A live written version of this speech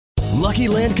Lucky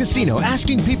Land Casino,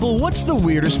 asking people, what's the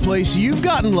weirdest place you've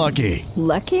gotten lucky?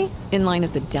 Lucky? In line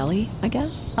at the deli, I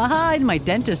guess? Aha, in my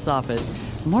dentist's office.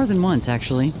 More than once,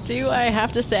 actually. Do I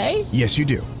have to say? Yes, you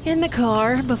do. In the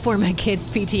car before my kids'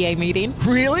 PTA meeting.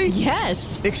 Really?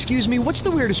 Yes. Excuse me, what's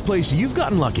the weirdest place you've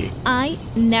gotten lucky? I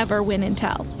never win and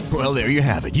tell. Well, there you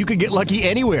have it. You can get lucky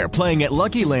anywhere, playing at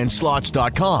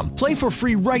LuckyLandSlots.com. Play for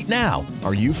free right now.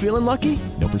 Are you feeling lucky?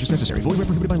 No purchase necessary. Void where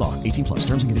prohibited by law. 18 plus.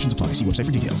 Terms and conditions apply. See website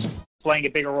for details. Playing a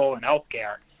bigger role in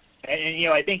healthcare, and you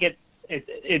know, I think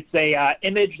it's a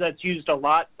image that's used a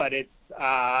lot, but it's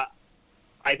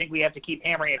I think we have to keep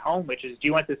hammering it home, which is, do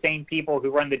you want the same people who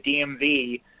run the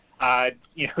DMV,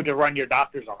 to run your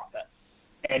doctor's office?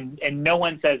 And no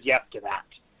one says yes to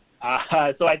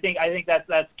that. So I think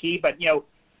that's key. But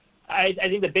I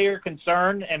think the bigger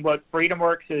concern, and what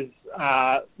FreedomWorks is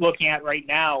looking at right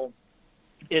now,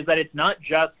 is that it's not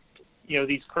just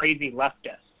these crazy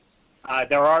leftists.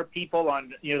 There are people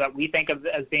that we think of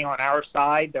as being on our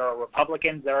side. There are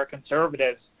Republicans, there are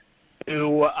conservatives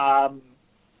who are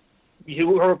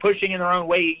pushing in their own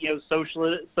way,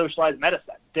 socialized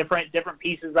medicine, different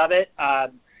pieces of it.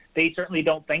 They certainly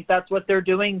don't think that's what they're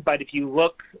doing, but if you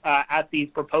look at these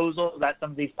proposals, at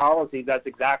some of these policies, that's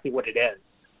exactly what it is.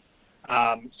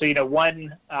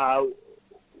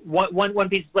 One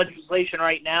piece of legislation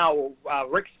right now,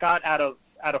 Rick Scott out of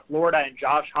Florida and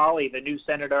Josh Hawley, the new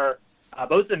senator,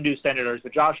 both of them new senators,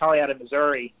 but Josh Hawley out of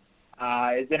Missouri,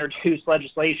 has introduced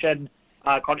legislation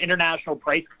called international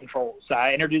price controls,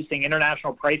 introducing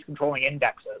international price controlling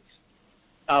indexes,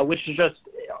 which is just,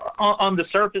 on the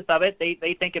surface of it, they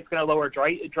think it's going to lower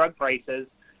drug prices,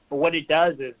 but what it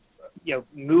does is,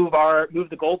 move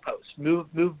the goalposts, move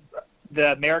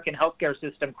the American healthcare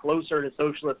system closer to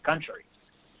socialist countries.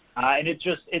 And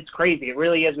it's crazy. It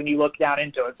really is when you look down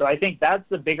into it. So I think that's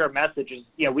the bigger message is,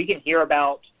 we can hear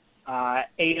about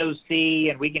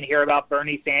AOC and we can hear about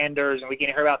Bernie Sanders and we can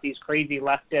hear about these crazy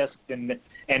leftists and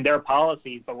their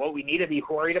policies. But what we need to be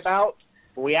worried about,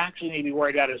 what we actually need to be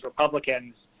worried about is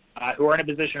Republicans who are in a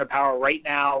position of power right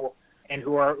now and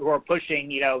who are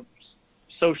pushing,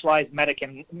 socialized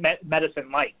medicine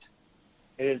light.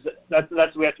 That's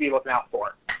what we have to be looking out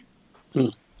for.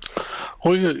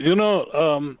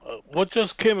 Well, what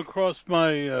just came across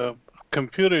my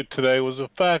computer today was the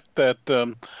fact that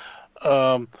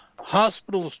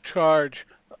hospitals charge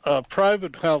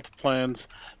private health plans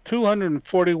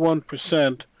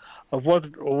 241% of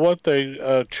what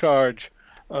they charge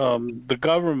the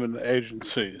government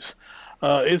agencies.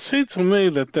 It seems to me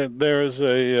that there is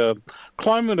a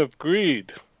climate of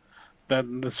greed that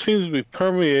seems to be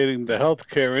permeating the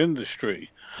healthcare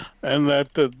industry, and that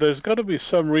there's got to be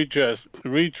some redress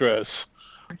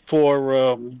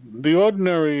for the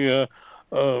ordinary,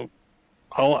 I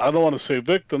don't want to say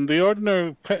victim, the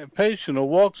ordinary patient who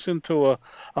walks into a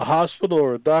hospital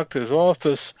or a doctor's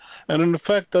office and in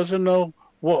effect doesn't know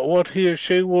what he or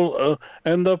she will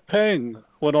end up paying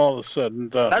when all is said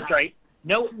and done. That's right.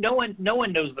 No one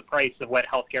knows the price of what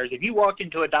healthcare is. If you walked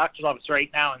into a doctor's office right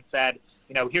now and said,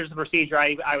 here's the procedure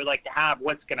I would like to have,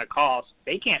 what's going to cost,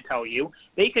 they can't tell you.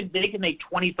 They could make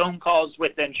 20 phone calls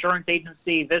with the insurance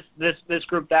agency, this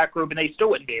group, that group, and they still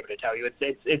wouldn't be able to tell you.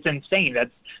 It's insane.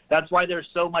 That's why there's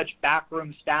so much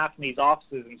backroom staff in these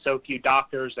offices and so few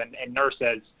doctors and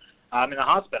nurses in the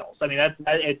hospitals. I mean,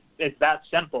 it's that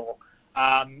simple.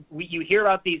 You hear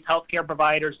about these healthcare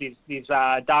providers, these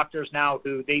doctors now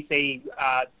who they say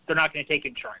they're not going to take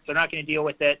insurance. They're not going to deal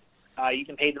with it. You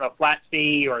can pay them a flat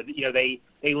fee, or they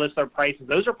list their prices.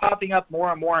 Those are popping up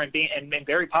more and more and being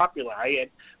very popular.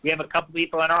 Right? We have a couple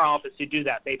people in our office who do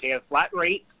that. They pay a flat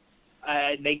rate,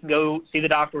 and they can go see the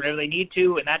doctor whenever they need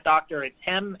to. And that doctor, it's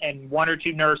him and one or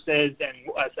two nurses and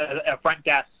a front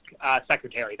desk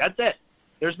secretary. That's it.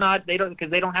 Because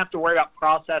they don't have to worry about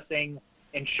processing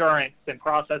insurance and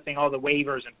processing all the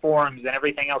waivers and forms and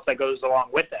everything else that goes along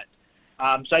with it.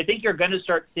 So I think you're going to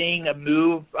start seeing a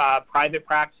move, private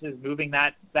practices moving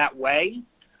that way.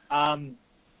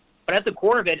 But at the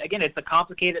core of it, again, it's a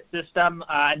complicated system.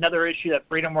 Another issue that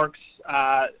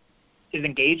FreedomWorks is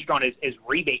engaged on is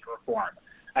rebate reform.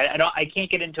 I can't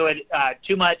get into it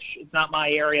too much. It's not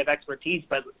my area of expertise,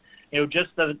 but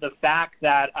just the fact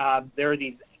that there are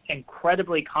these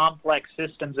incredibly complex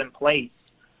systems in place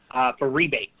for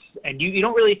rebates. And you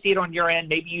don't really see it on your end.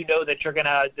 Maybe that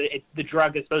the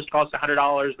drug is supposed to cost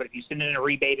 $100, but if you send in a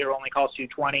rebate, it'll only cost you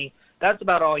 $20. That's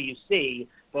about all you see.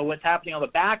 But what's happening on the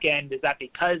back end is that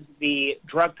because the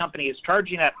drug company is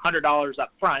charging that $100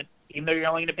 up front, even though you're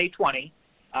only going to pay $20,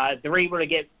 they're able to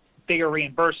get bigger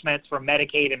reimbursements from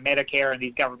Medicaid and Medicare and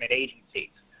these government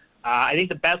agencies. I think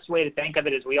the best way to think of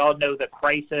it is we all know the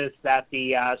crisis that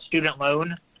the student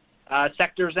loan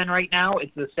sectors in right now,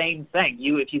 it's the same thing.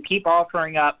 If you keep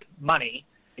offering up money,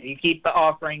 if you keep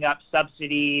offering up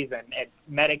subsidies and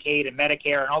Medicaid and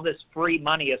Medicare and all this free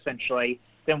money essentially,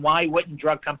 then why wouldn't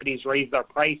drug companies raise their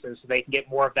prices so they can get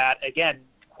more of that, again,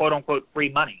 quote unquote free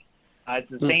money? It's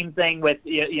the same thing with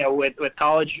with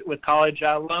college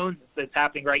loans that's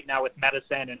happening right now with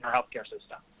medicine and our healthcare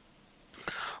system.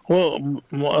 Well,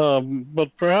 but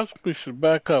perhaps we should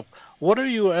back up. What are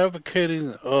you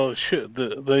advocating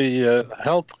the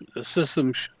health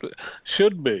system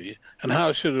should be, and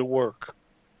how should it work?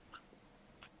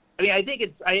 I mean, I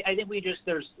think we just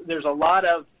there's a lot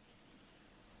of,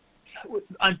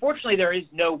 unfortunately, there is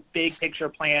no big picture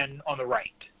plan on the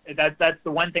right. That's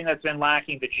the one thing that's been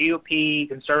lacking. The GOP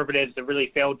conservatives have really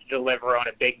failed to deliver on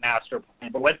a big master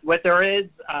plan. But what there is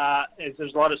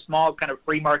there's a lot of small kind of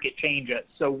free market changes.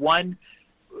 So one,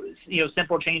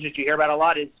 simple change that you hear about a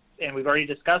lot is, and we've already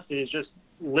discussed it, is just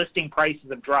listing prices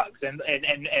of drugs and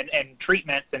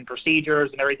treatments and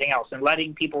procedures and everything else, and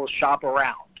letting people shop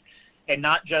around and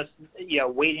not just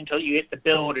waiting until you get the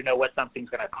bill to know what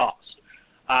something's going to cost.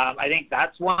 I think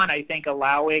that's one. I think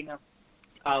lowering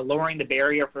the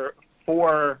barrier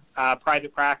for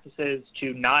private practices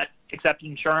to not accept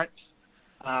insurance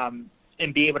and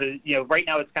be able to, right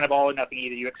now it's kind of all or nothing.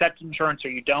 Either you accept insurance or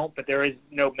you don't, but there is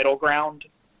no middle ground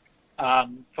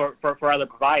for other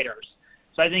providers.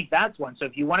 So I think that's one. So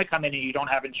if you want to come in and you don't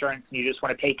have insurance and you just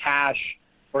want to pay cash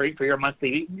for your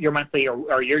monthly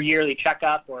or your yearly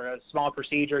checkup or a small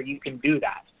procedure, you can do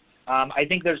that. I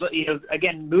think there's,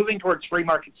 again, moving towards free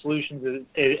market solutions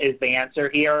is the answer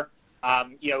here.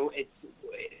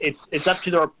 It's up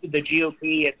to the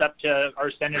GOP, it's up to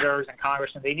our senators and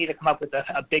congressmen. They need to come up with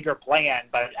a bigger plan,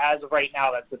 but as of right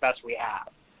now, that's the best we have.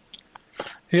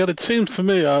 Yet it seems to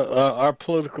me our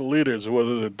political leaders,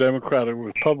 whether they're Democrat or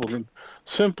Republican,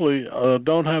 simply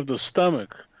don't have the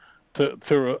stomach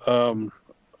to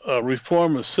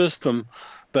reform a system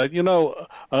that,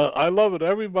 I love it.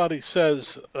 Everybody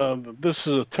says this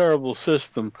is a terrible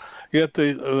system. Yet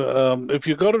if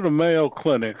you go to the Mayo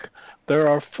Clinic, there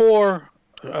are 4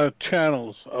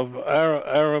 channels of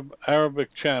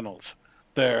Arabic channels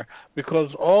there,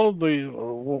 because all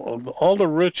the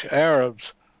rich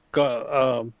Arabs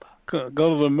go to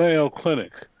the Mayo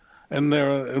Clinic, and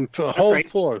they're in whole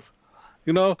floors.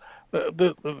 The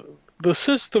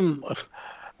system,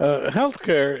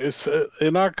 healthcare is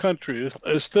in our country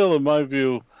is still, in my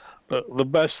view, the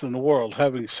best in the world,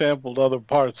 having sampled other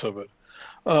parts of it.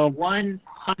 100%.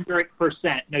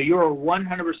 No, you're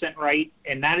 100% right,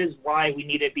 and that is why we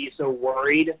need to be so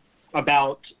worried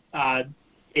about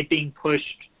it being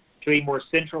pushed to a more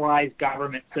centralized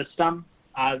government system.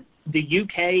 The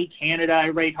UK, Canada,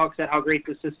 everybody talks about how great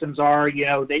the systems are.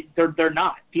 They're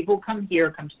not. People come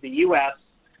to the U.S.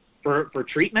 for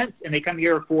treatments, and they come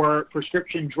here for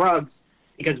prescription drugs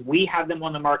because we have them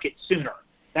on the market sooner.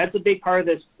 That's a big part of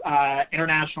this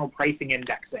international pricing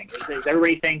indexing.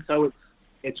 Everybody thinks,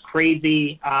 it's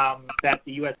crazy that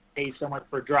the U.S. pays so much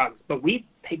for drugs, but we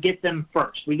get them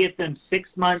first. We get them 6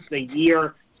 months, a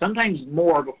year, sometimes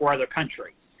more before other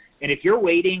countries. And if you're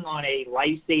waiting on a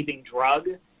life-saving drug,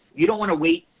 you don't want to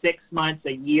wait 6 months,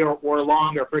 a year, or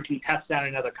longer for it to be tested out in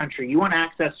another country. You want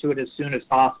access to it as soon as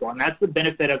possible, and that's the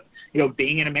benefit of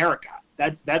being in America.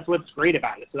 That's what's great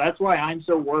about it. So that's why I'm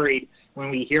so worried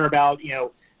when we hear about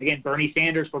again, Bernie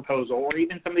Sanders' proposal, or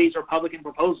even some of these Republican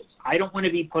proposals. I don't want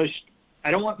to be pushed. I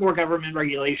don't want more government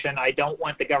regulation. I don't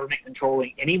want the government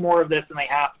controlling any more of this than they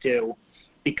have to,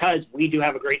 because we do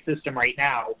have a great system right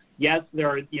now. Yes, there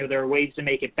are ways to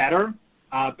make it better,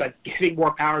 but giving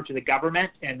more power to the government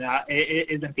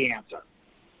it isn't the answer.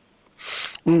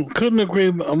 Couldn't agree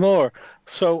more.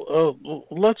 So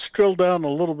let's drill down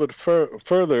a little bit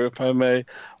further, if I may.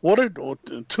 What are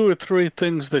 2 or 3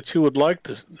 things that you would like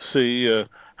to see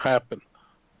happen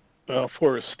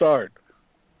for a start?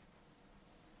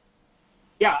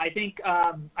 Yeah, I think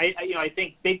I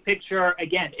think big picture,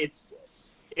 again,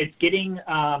 it's getting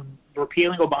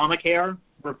repealing Obamacare,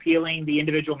 repealing the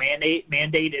individual mandate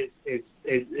is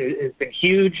been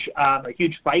huge, a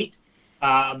huge fight.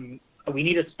 We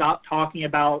need to stop talking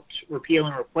about repeal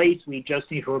and replace. We just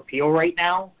need to repeal right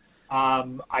now.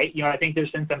 I think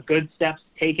there's been some good steps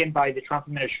taken by the Trump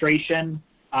administration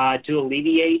to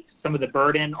alleviate some of the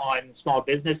burden on small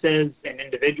businesses and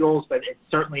individuals, but it's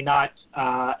certainly not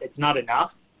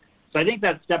enough. So I think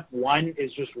that step one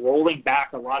is just rolling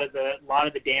back a lot of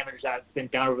the damage that's been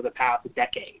done over the past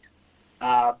decade.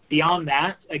 Beyond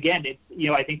that, again,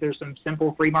 I think there's some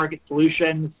simple free market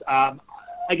solutions.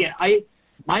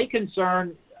 My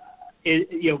concern is,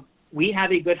 we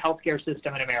have a good healthcare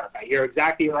system in America. You're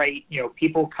exactly right.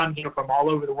 People come here from all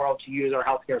over the world to use our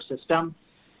healthcare system.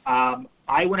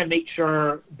 I want to make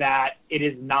sure that it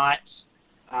is not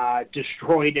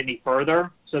destroyed any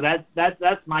further. So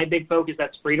that's my big focus.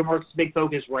 That's FreedomWorks' big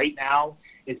focus right now,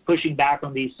 is pushing back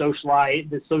on the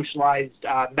socialized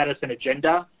medicine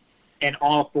agenda in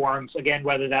all forms. Again,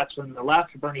 whether that's from the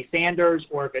left, Bernie Sanders,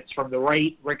 or if it's from the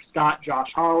right, Rick Scott,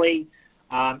 Josh Hawley.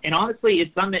 And honestly,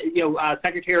 it's some,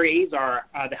 Secretary Azar,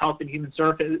 the Health and Human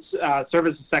Services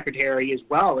Secretary, as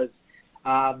well as,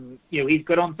 he's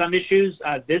good on some issues.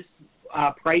 This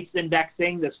price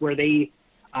indexing, that's where they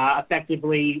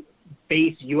effectively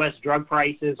base U.S. drug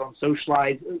prices on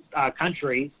socialized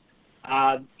countries.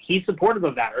 He's supportive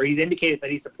of that, or he's indicated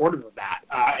that he's supportive of that,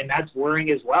 and that's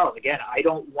worrying as well. Again, I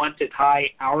don't want to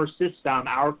tie our system,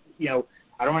 I don't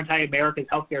want to tie America's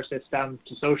healthcare system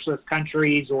to socialist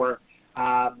countries, or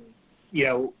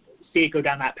see it go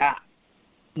down that path.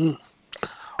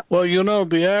 Well,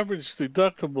 the average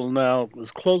deductible now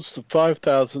is close to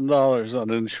 $5,000 on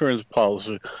an insurance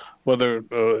policy, whether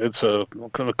it's a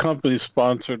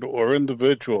company-sponsored or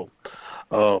individual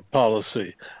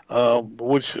policy,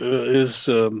 which is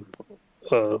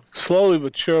slowly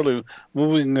but surely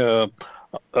moving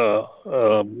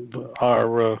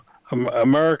our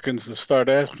Americans to start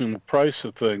asking the price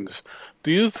of things.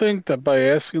 Do you think that by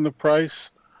asking the price,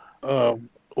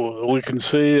 we can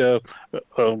see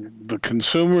the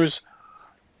consumers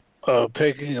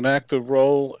taking an active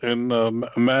role in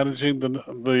managing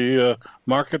the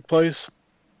marketplace?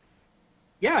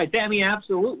 Yeah,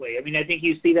 absolutely. I think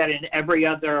you see that in every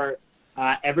other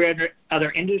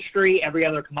industry, every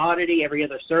other commodity, every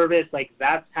other service. Like,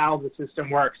 that's how the system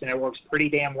works, and it works pretty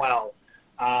damn well.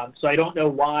 So I don't know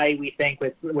why we think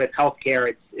with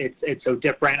healthcare it's so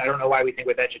different. I don't know why we think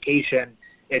with education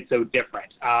it's so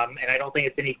different. And I don't think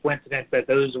it's any coincidence that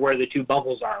those are where the two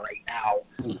bubbles are right now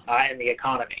in the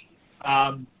economy.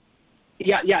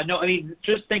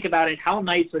 Just think about it. How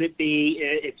nice would it be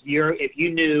if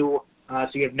you knew, so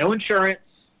you have no insurance,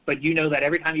 but you know that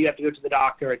every time you have to go to the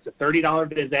doctor, it's a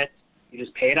 $30 visit. You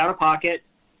just pay it out of pocket.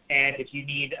 And if you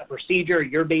need a procedure,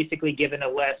 you're basically given a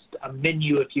list, a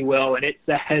menu, if you will, and it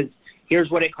says,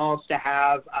 here's what it costs to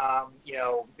have,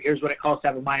 here's what it costs to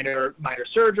have a minor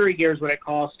surgery. Here's what it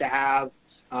costs to have,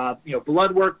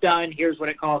 blood work done. Here's what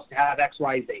it costs to have X,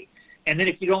 Y, Z. And then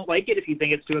if you don't like it, if you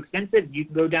think it's too expensive, you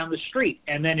can go down the street.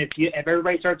 And then if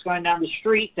everybody starts going down the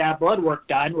street to have blood work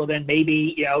done, well, then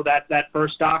maybe, that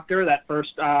first doctor, that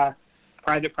first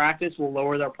private practice will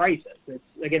lower their prices.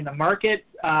 Again, the market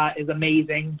is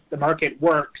amazing. The market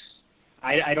works.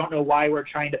 I don't know why we're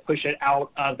trying to push it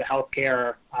out of the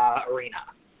healthcare arena.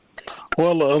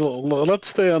 Well, let's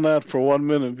stay on that for 1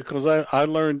 minute, because I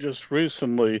learned just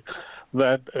recently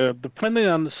that depending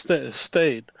on the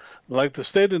state, like the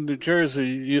state of New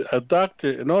Jersey, a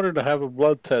doctor, in order to have a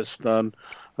blood test done,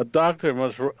 a doctor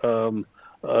must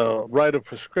write a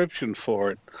prescription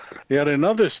for it. Yet in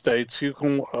other states, you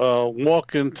can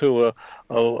walk into a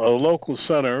local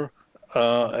center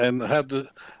and have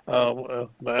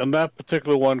and that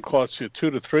particular one costs you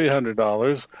 $200 to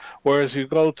 $300, whereas you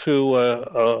go to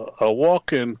a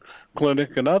walk-in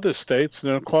clinic in other states,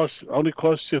 and it only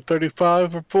costs you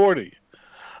 $35 or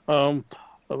 $40.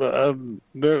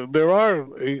 There are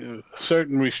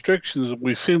certain restrictions that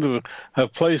we seem to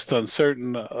have placed on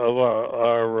certain of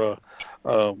our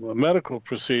medical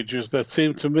procedures that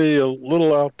seem to me a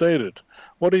little outdated.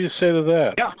 What do you say to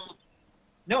that? Yeah.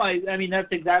 No,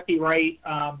 that's exactly right.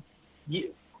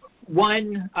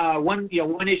 One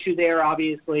issue there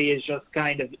obviously is just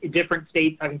kind of different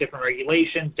states having different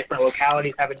regulations, different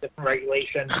localities having different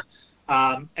regulations.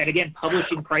 And again,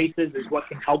 publishing prices is what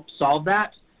can help solve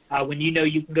that. When you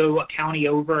can go a county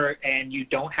over and you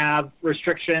don't have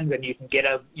restrictions, and you can get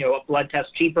a blood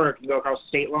test cheaper, if you go across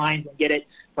state lines and get it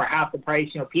for half the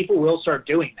price, people will start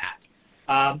doing that.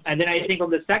 And then I think on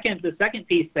the second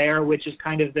piece there, which is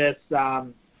kind of this,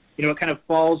 it kind of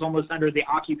falls almost under the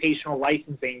occupational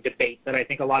licensing debate that I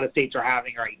think a lot of states are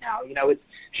having right now. It's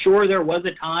sure there was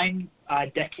a time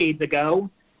decades ago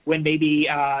when maybe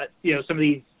some of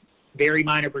these very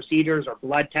minor procedures or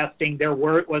blood testing,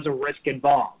 was a risk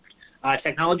involved.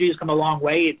 Technology has come a long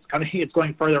way. It's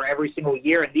going further every single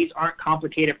year, and these aren't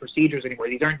complicated procedures anymore.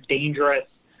 These aren't dangerous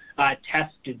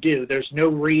tests to do. There's no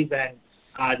reason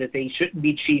that they shouldn't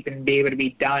be cheap and be able to be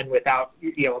done without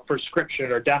a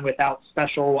prescription or done without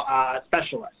special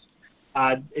specialists.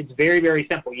 It's very, very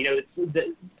simple.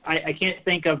 I can't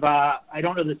think of I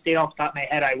don't know the state off the top of my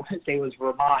head. I want to say it was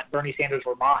Vermont, Bernie Sanders,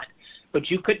 Vermont. But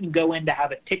you couldn't go in to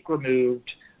have a tick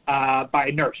removed by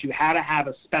a nurse. You had to have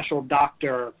a special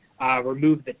doctor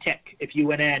remove the tick if you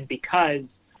went in because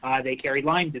they carried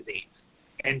Lyme disease.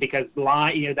 And because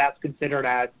Lyme, that's considered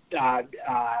a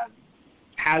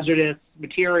hazardous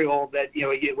material that,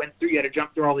 you went through, you had to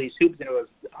jump through all these hoops, and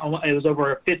it was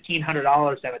over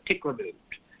 $1,500 to have a tick removed.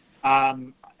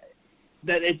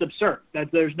 That it's absurd.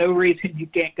 That there's no reason you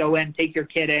can't go in, take your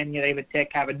kid in, they have a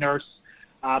tick, have a nurse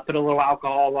put a little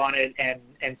alcohol on it and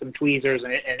some tweezers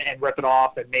and rip it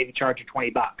off and maybe charge you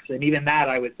 $20. And even that,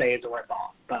 I would say, is a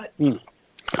rip-off.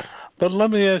 But let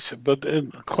me ask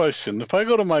you, question. If I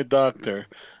go to my doctor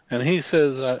and he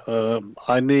says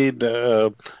I need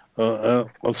a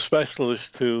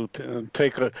specialist to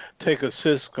take a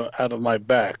cyst out of my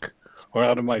back or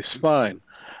out of my spine,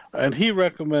 and he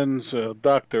recommends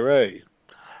Dr. A,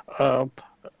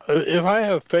 if I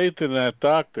have faith in that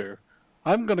doctor,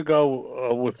 I'm going to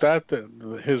go with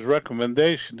his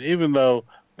recommendation, even though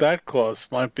that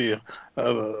cost might be,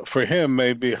 for him,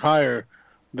 may be higher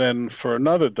than for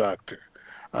another doctor.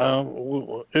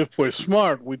 If we're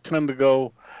smart, we tend to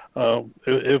go,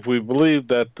 if we believe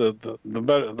that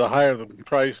the higher the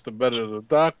price, the better the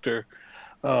doctor.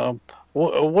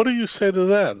 What do you say to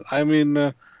that? I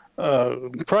mean,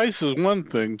 price is one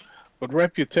thing, but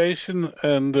reputation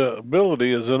and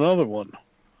ability is another one.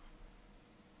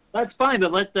 That's fine,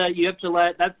 but you have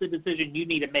to that's the decision you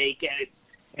need to make, and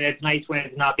it's nice when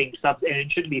it's not being and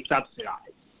it shouldn't be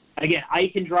subsidized. Again,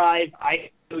 I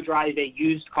go drive a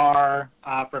used car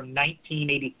from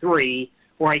 1983,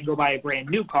 or I can go buy a brand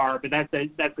new car, but that's the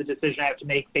decision I have to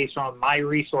make based on my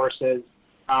resources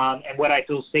and what I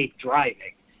feel safe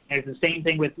driving. And it's the same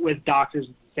thing with doctors,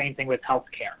 it's the same thing with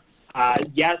healthcare.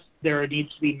 Yes, there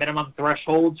needs to be minimum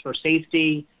thresholds for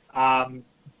safety,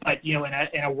 but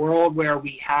in a world where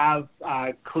we have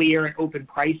clear and open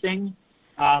pricing,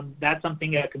 that's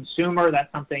something a consumer,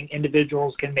 that's something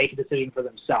individuals can make a decision for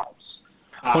themselves.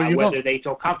 Whether they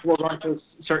feel comfortable going to a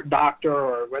certain doctor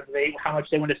or how much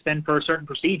they want to spend for a certain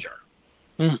procedure.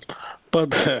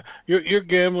 But you're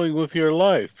gambling with your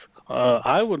life.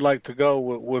 I would like to go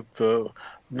with the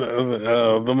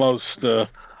most.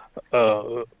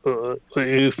 I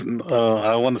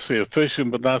want to say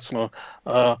efficient, but that's the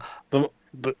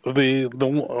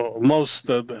most.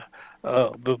 The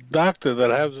doctor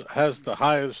that has the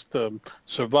highest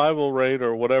survival rate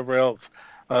or whatever else.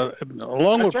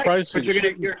 Along That's with right. pricing,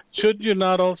 should you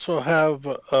not also have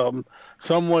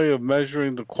some way of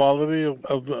measuring the quality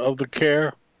of the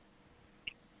care?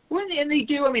 Well, and they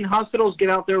do. I mean, hospitals give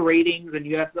out their ratings, and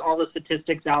you have all the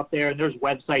statistics out there, and there's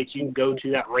websites you can go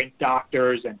to that rank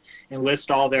doctors and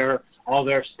list all their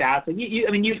stats.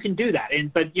 And you can do that.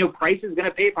 But price is going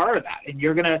to pay part of that, and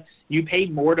you pay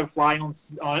more to fly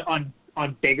on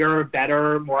bigger,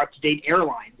 better, more up-to-date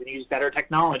airlines and use better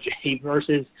technology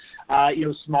versus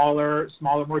smaller,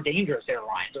 more dangerous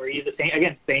airlines. Or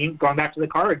same going back to the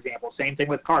car example, same thing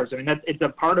with cars. I mean, it's a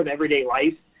part of everyday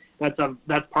life. That's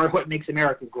part of what makes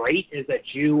America great, is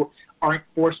that you aren't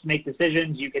forced to make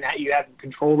decisions. You have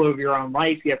control over your own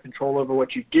life. You have control over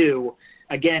what you do.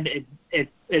 Again, it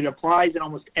applies in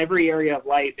almost every area of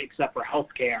life except for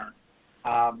healthcare.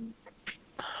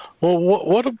 Well,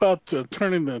 what about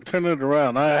turning it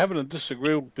around? I happen to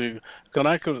disagree with you.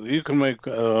 You can make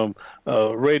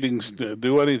ratings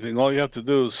do anything. All you have to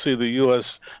do is see the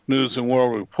U.S. News and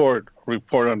World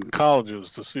Report on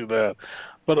colleges to see that.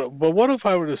 But what if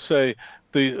I were to say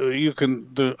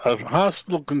a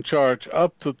hospital can charge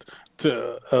up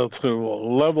to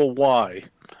level Y,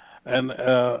 and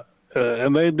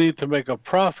they need to make a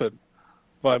profit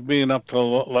by being up to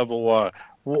level Y.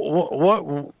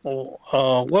 What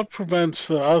prevents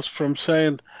us from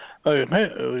saying, hey,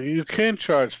 you can't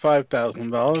charge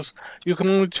 $5,000. You can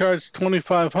only charge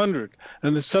 $2,500,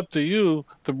 and it's up to you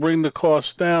to bring the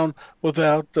cost down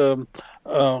without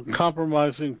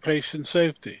compromising patient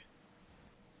safety.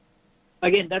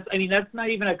 Again, that's not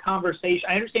even a conversation.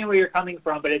 I understand where you're coming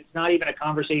from, but it's not even a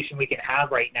conversation we can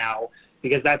have right now,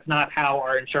 because that's not how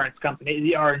our insurance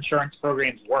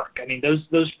programs work. I mean,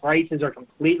 those prices are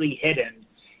completely hidden.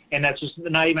 And that's just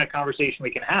not even a conversation we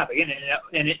can have. Again,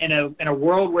 in a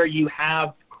world where you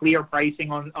have clear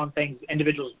pricing on things,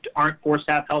 individuals aren't forced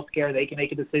to have health care. They can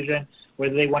make a decision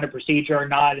whether they want a procedure or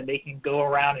not, and they can go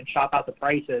around and shop out the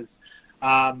prices.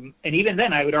 And even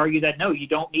then, I would argue that, no, you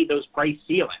don't need those price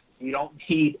ceilings. You don't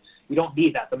need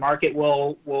that. The market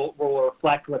will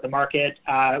reflect what the market's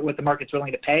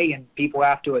willing to pay, and people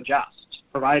have to adjust.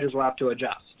 Providers will have to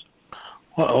adjust.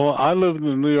 Well, I live in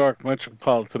the New York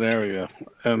metropolitan area,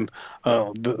 and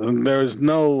there is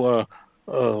no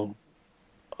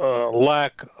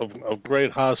lack of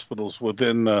great hospitals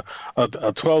within a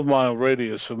 12-mile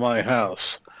radius of my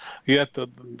house. yet the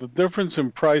difference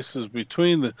in prices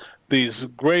between these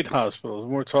great hospitals,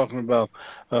 and we're talking about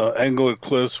Englewood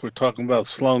Cliffs, we're talking about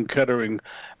Sloan Kettering,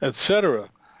 etc.,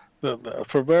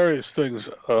 for various things,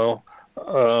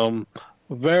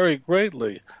 vary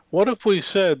greatly. What if we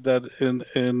said that in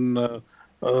the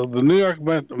New York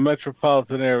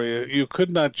metropolitan area, you could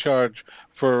not charge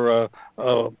for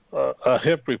a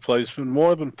hip replacement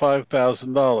more than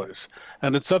 $5,000,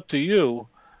 and it's up to you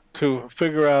to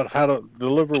figure out how to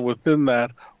deliver within that,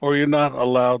 or you're not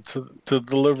allowed to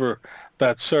deliver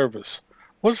that service.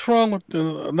 What's wrong with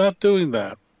not doing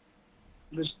that?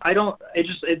 I don't.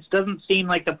 It doesn't seem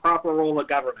like the proper role of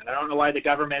government. I don't know why the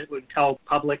government would tell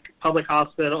public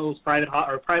hospitals, private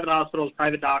hospitals,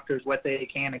 private doctors what they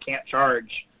can and can't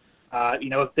charge.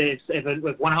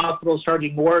 If one hospital is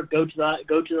charging more, go to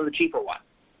the cheaper one.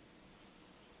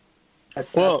 That's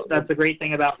the great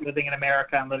thing about living in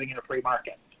America and living in a free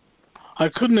market. I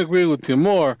couldn't agree with you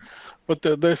more, but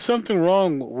there's something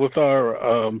wrong with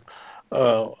our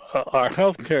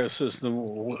healthcare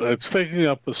system. It's taking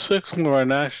up a sixth of our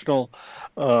national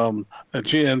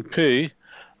GNP.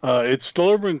 It's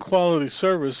delivering quality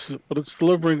service, but it's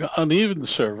delivering uneven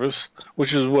service,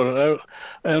 which is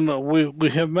and we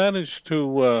have managed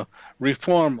to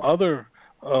reform other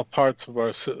parts of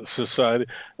our society.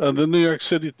 The New York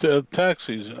City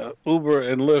taxis, Uber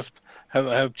and Lyft,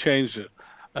 have changed it.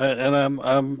 And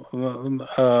I'm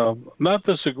not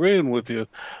disagreeing with you,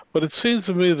 but it seems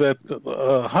to me that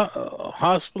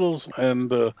hospitals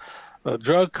and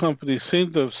drug companies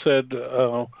seem to have said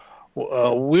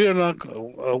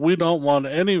we don't want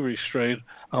any restraint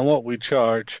on what we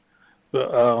charge,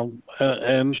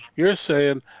 and you're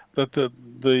saying that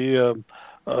the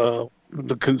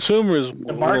consumers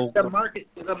the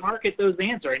market knows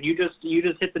the answer, and you just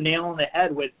hit the nail on the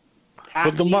head with.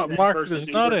 But the market is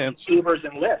not answering. Ubers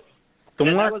and Lyft.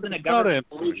 That wasn't a government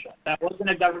solution. That wasn't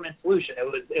a government solution.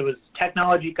 It was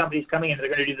technology companies coming in. They're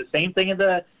going to do the same thing in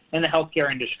the healthcare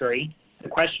industry. The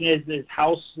question is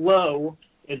how slow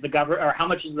is the government, or how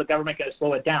much is the government going to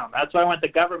slow it down? That's why I want the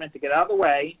government to get out of the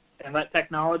way and let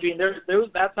technology. And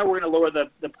that's how we're going to lower the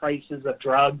prices of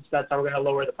drugs. That's how we're going to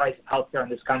lower the price of healthcare in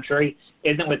this country.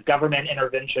 Isn't with government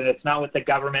intervention. It's not with the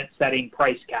government setting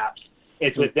price caps.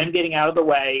 It's with them getting out of the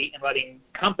way and letting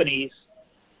companies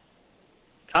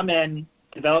come in,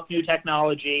 develop new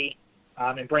technology,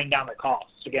 and bring down the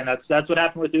costs. Again, that's what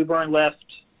happened with Uber and Lyft,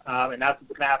 and that's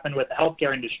what's going to happen with the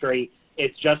healthcare industry.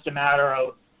 It's just a matter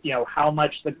of how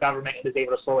much the government is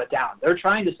able to slow it down. They're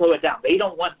trying to slow it down. They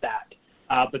don't want that,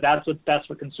 but that's what's best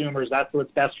for consumers. That's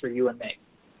what's best for you and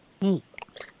me.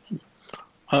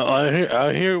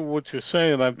 I hear what you're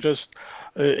saying.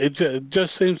 It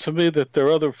just seems to me that there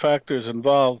are other factors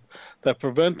involved that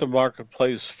prevent the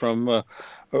marketplace from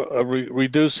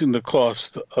reducing the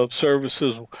cost of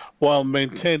services while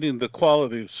maintaining the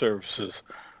quality of services.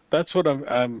 That's what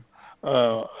I'm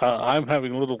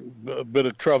having a little bit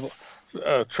of trouble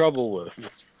with.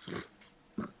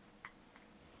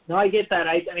 No, I get that.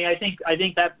 I think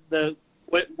that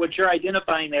what you're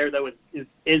identifying there, though,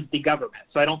 is the government.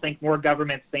 So I don't think more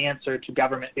government's the answer to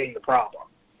government being the problem.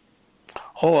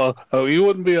 You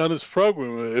wouldn't be on this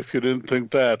program if you didn't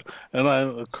think that, and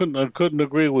I couldn't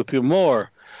agree with you more.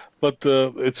 But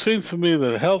it seems to me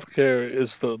that healthcare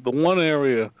is the one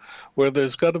area where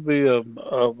there's got to be a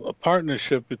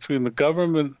partnership between the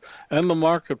government and the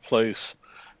marketplace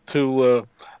to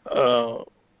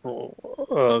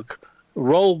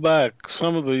roll back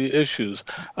some of the issues.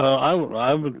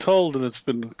 I've been told, and it's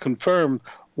been confirmed,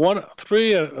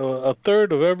 a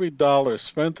third of every dollar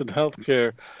spent in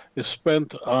healthcare is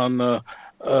spent on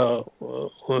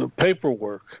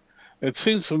paperwork. It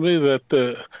seems to me that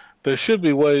there should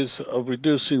be ways of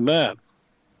reducing that.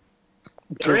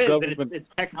 There is, but it's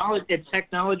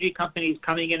technology companies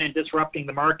coming in and disrupting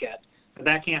the market. But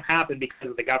that can't happen because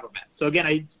of the government. So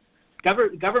again,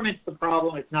 government's the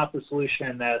problem. It's not the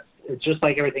solution. It's just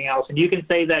like everything else. And you can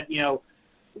say that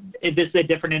if this is a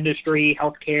different industry,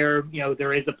 healthcare,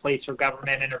 there is a place for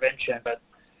government intervention. But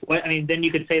then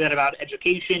you could say that about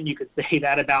education. You could say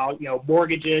that about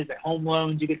mortgages and home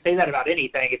loans. You could say that about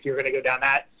anything if you're going to go down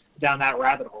that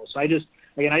rabbit hole. So I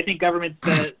think government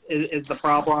is the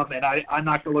problem, and I'm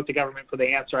not going to look to government for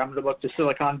the answer. I'm going to look to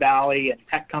Silicon Valley and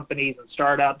tech companies and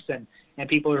startups and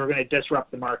people who are going to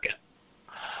disrupt the market.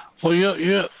 Well,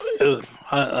 yeah,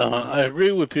 I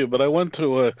agree with you, but I went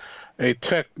to a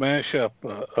tech mashup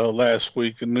last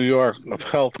week in New York of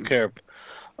healthcare,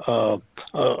 of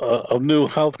new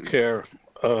healthcare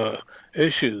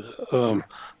issues,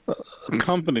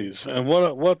 companies, and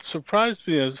what surprised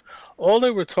me is all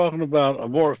they were talking about are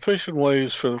more efficient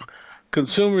ways for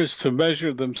consumers to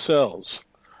measure themselves.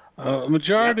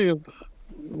 Majority of,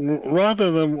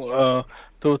 rather than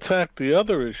to attack the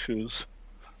other issues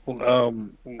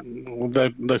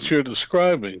that you're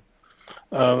describing,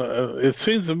 it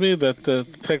seems to me that the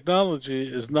technology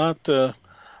is not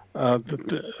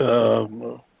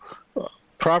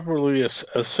properly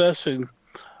assessing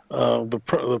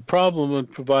the problem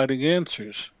and providing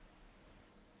answers.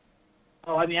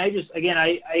 Oh, I mean, I've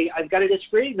got to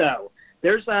disagree though.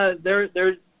 There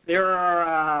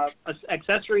are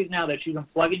accessories now that you can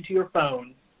plug into your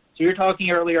phone. So you're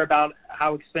talking earlier about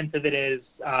how expensive it is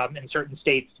in certain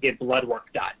states to get blood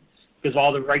work done because of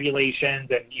all the regulations,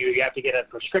 and you have to get a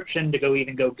prescription to get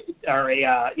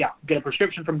a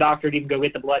prescription from a doctor to even go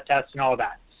get the blood test and all of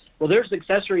that. Well, there's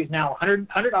accessories now,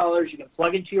 $100 you can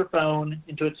plug into your phone,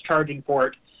 into its charging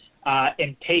port,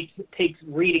 and take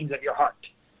readings of your heart.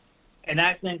 And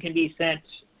that then can be sent,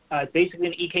 basically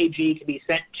an EKG can be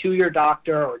sent to your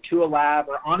doctor or to a lab,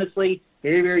 or honestly,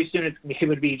 very, very soon it's going to be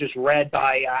able to be just read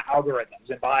by algorithms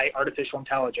and by artificial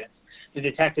intelligence to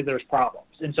detect if there's problems.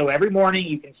 And so every morning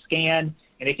you can scan,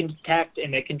 and it can detect,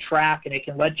 and it can track, and it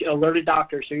can alert a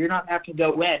doctor, so you're not having to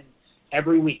go in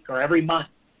every week or every month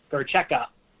for a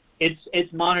checkup.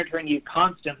 It's monitoring you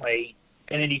constantly,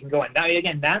 and then you can go in. Now,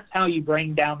 again, that's how you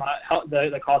bring down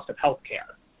the cost of healthcare.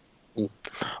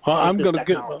 I'm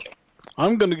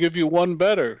going to give you one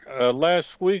better.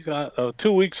 Last week, 2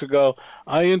 weeks ago,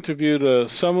 I interviewed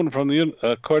someone from the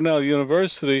Cornell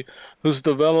University who's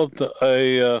developed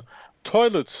a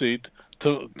toilet seat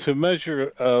to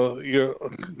measure your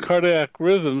cardiac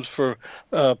rhythms for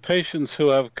patients who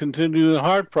have continuing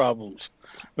heart problems.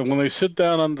 And when they sit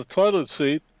down on the toilet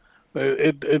seat,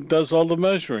 it does all the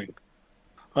measuring.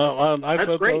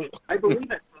 That's great. I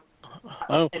believe it.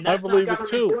 I believe it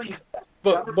too.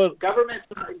 But government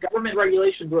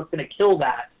regulations are what's going to kill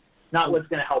that, not what's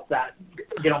going to help that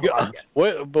get on the market.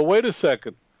 Wait a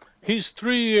second. He's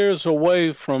 3 years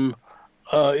away from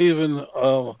even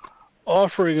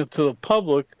offering it to the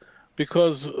public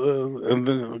because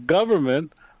the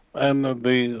government and the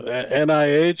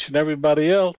NIH and everybody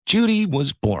else. Judy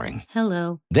was boring.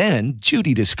 Hello. Then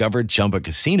Judy discovered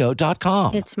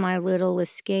ChumbaCasino.com. It's my little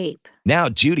escape. Now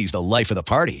Judy's the life of the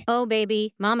party. Oh,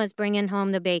 baby, mama's bringing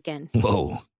home the bacon.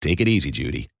 Whoa, take it easy,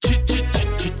 Judy.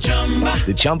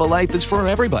 The Chumba life is for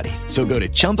everybody. So go to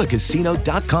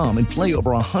ChumbaCasino.com and play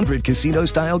over 100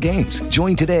 casino-style games.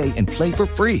 Join today and play for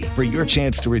free for your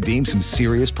chance to redeem some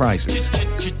serious prizes.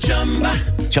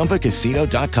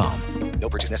 ChumbaCasino.com. No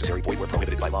purchase necessary. Void where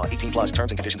prohibited by law. 18+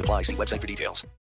 terms and conditions apply. See website for details.